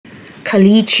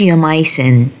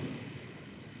Calicheamicin.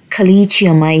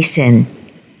 Calicheamicin.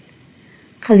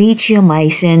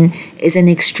 Calicheamicin is an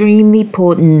extremely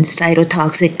potent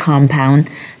cytotoxic compound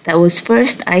that was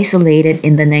first isolated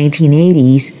in the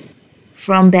 1980s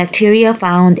from bacteria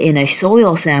found in a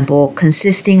soil sample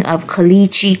consisting of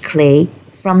caliche clay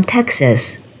from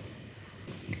Texas.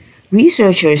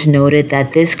 Researchers noted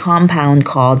that this compound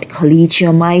called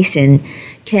calicheamicin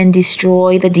can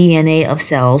destroy the DNA of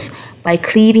cells by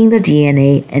cleaving the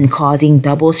DNA and causing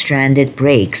double-stranded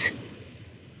breaks.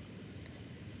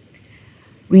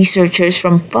 Researchers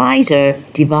from Pfizer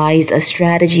devised a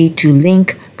strategy to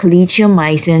link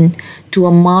calicheamicin to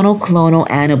a monoclonal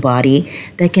antibody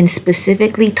that can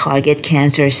specifically target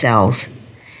cancer cells.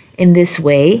 In this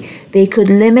way, they could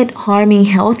limit harming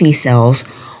healthy cells,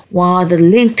 while the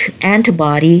linked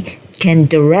antibody can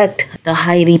direct the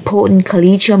highly potent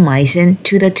calicheamicin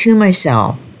to the tumor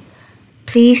cell.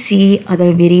 Please see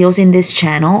other videos in this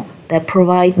channel that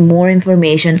provide more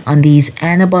information on these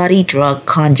antibody drug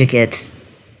conjugates.